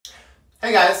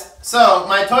Hey guys, so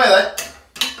my toilet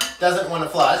doesn't want to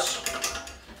flush,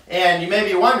 and you may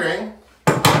be wondering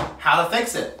how to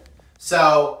fix it.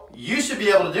 So you should be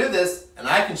able to do this, and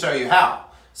I can show you how.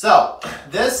 So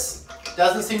this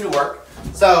doesn't seem to work.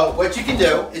 So what you can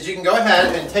do is you can go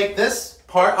ahead and take this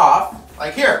part off,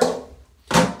 like here.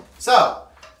 So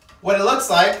what it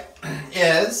looks like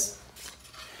is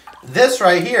this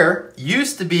right here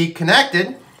used to be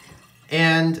connected,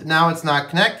 and now it's not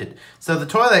connected. So the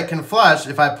toilet can flush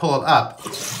if I pull it up.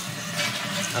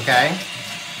 Okay?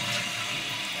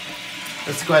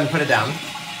 Let's go ahead and put it down.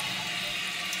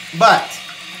 But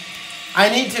I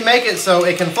need to make it so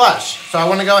it can flush. So I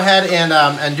want to go ahead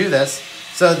and do this.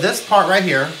 So this part right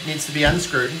here needs to be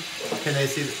unscrewed. Can they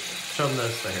see? Show them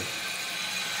this right here.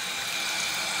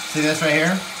 See this right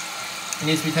here? It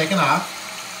needs to be taken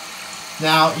off.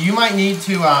 Now you might need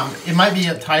to, it might be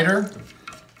tighter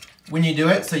when you do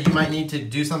it, so you might need to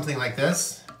do something like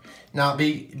this. Now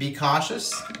be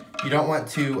cautious. You don't want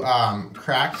to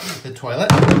crack the toilet.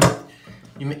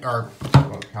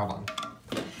 Hold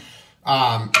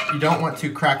on. You don't want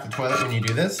to crack the toilet when you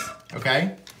do this,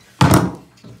 okay?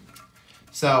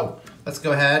 So let's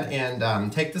go ahead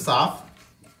and take this off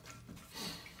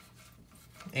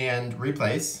and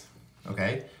replace.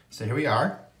 Okay, so here we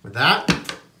are with that.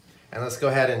 And let's go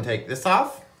ahead and take this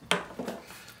off.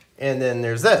 And then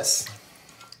there's this.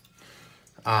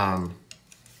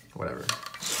 Whatever.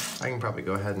 I can probably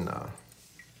go ahead and,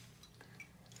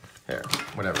 here,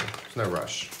 whatever. There's no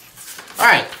rush. All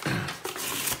right.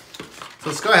 So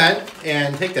let's go ahead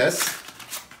and take this.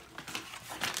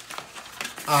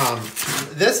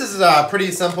 This is a pretty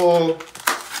simple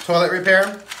toilet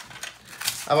repair.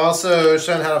 I've also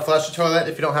shown how to flush a toilet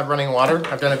if you don't have running water.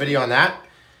 I've done a video on that.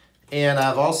 And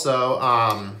I've also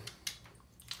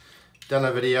done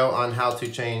a video on how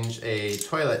to change a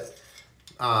toilet,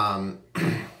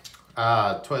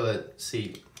 toilet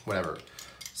seat, whatever.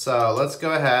 So let's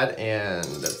go ahead and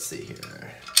let's see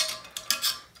here.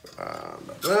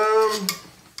 Boom.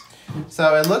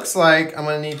 So it looks like I'm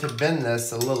gonna need to bend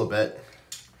this a little bit,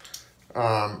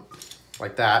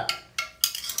 like that.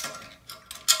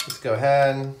 Let's go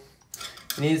ahead.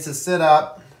 It needs to sit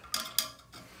up.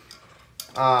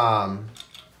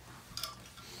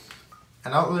 I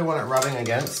don't really want it rubbing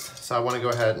against, so I want to go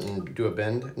ahead and do a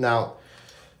bend. Now,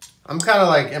 I'm kind of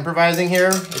like improvising here.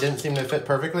 It didn't seem to fit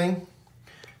perfectly,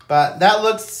 but that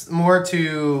looks more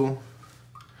to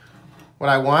what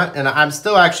I want, and I'm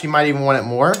still actually might even want it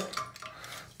more.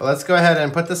 But let's go ahead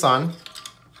and put this on.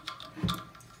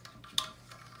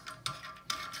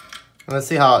 And let's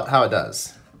see how it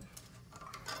does.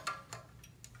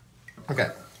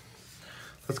 Okay.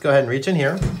 Let's go ahead and reach in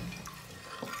here.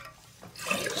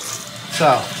 So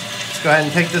let's go ahead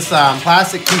and take this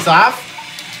plastic piece off.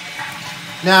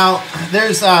 Now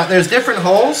there's different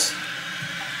holes.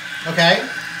 Okay,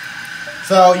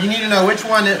 so you need to know which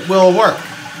one it will work.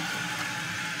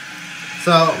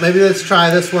 So maybe let's try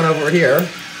this one over here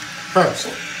first.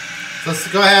 So let's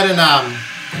go ahead and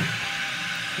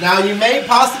now you may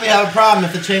possibly have a problem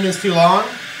if the chain is too long.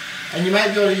 And you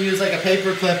might be able to use like a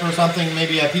paper clip or something,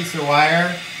 maybe a piece of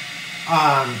wire,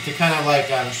 to kind of like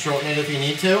shorten it if you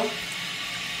need to.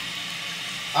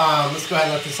 Let's go ahead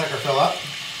and let this sucker fill up.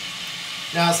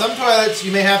 Now some toilets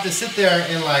you may have to sit there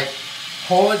and like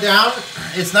hold it down.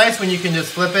 It's nice when you can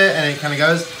just flip it and it kind of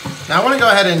goes. Now I want to go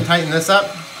ahead and tighten this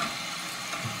up.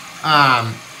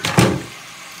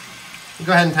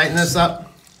 Go ahead and tighten this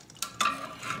up.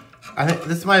 I think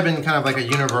this might have been kind of like a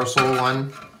universal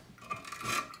one.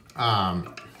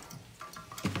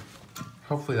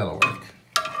 Hopefully that'll work.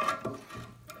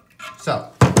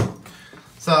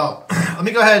 So let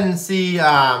me go ahead and see.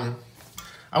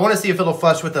 I want to see if it'll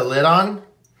flush with the lid on.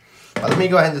 But let me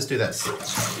go ahead and just do this.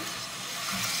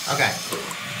 Okay.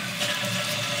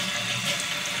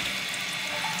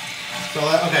 So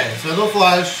it'll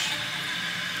flush.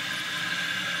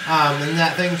 And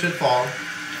that thing should fall.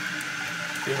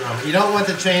 You don't want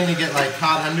the chain to get like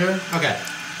caught under. Okay,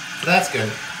 so that's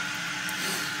good.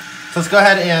 So let's go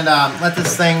ahead and let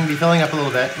this thing be filling up a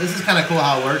little bit. This is kind of cool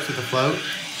how it works with the float.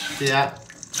 See that?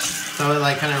 So it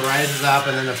like kind of rises up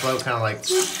and then the float kind of like,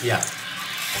 yeah.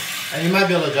 And you might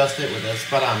be able to adjust it with this,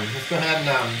 but let's go ahead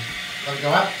and let it go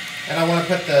up. And I want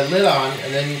to put the lid on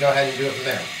and then you go ahead and do it from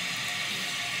there.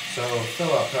 So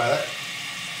fill up toilet.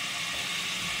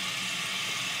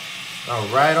 All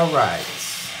right.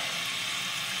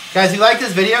 Guys, if you like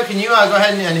this video, can you go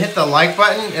ahead and hit the like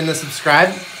button and the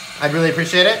subscribe? I'd really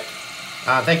appreciate it.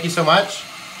 Thank you so much.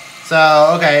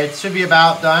 So, okay, it should be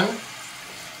about done.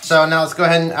 So now let's go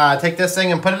ahead and take this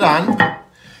thing and put it on.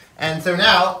 And so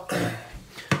now,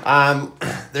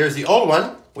 there's the old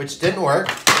one. which didn't work.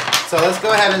 So let's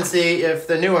go ahead and see if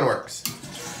the new one works.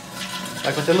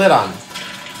 Like with the lid on.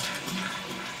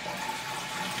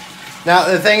 Now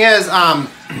the thing is,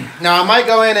 now I might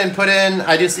go in and put in,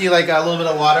 I do see like a little bit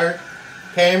of water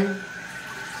came,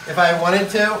 if I wanted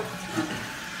to.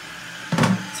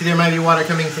 See, there might be water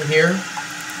coming from here.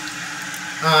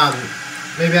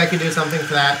 Maybe I could do something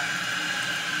for that.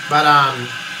 But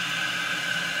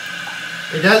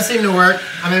it does seem to work.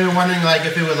 I'm even wondering like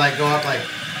if it would like go up like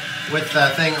with the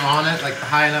thing on it, like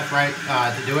high enough, right,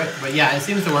 to do it. But yeah, it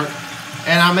seems to work.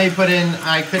 And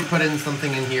I could put in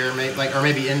something in here, maybe, like, or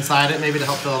maybe inside it, maybe to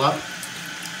help fill it up.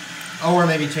 Or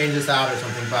maybe change this out or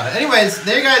something about it. Anyways,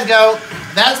 there you guys go.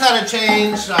 That's how to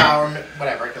change, or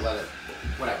whatever, I could let it,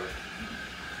 whatever,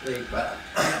 leak, but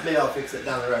maybe I'll fix it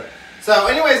down the road. So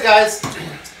anyways, guys,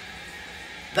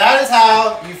 that is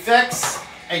how you fix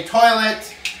a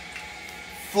toilet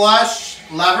flush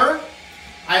lever.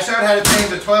 I showed how to change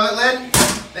the toilet lid.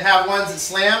 They have ones that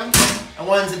slam and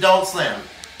ones that don't slam.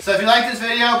 So if you like this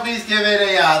video, please give it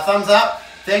a thumbs up.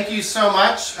 Thank you so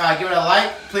much. Give it a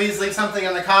like. Please leave something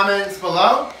in the comments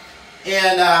below.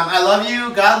 And I love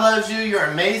you. God loves you. You're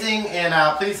amazing. And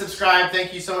please subscribe.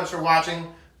 Thank you so much for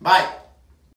watching. Bye.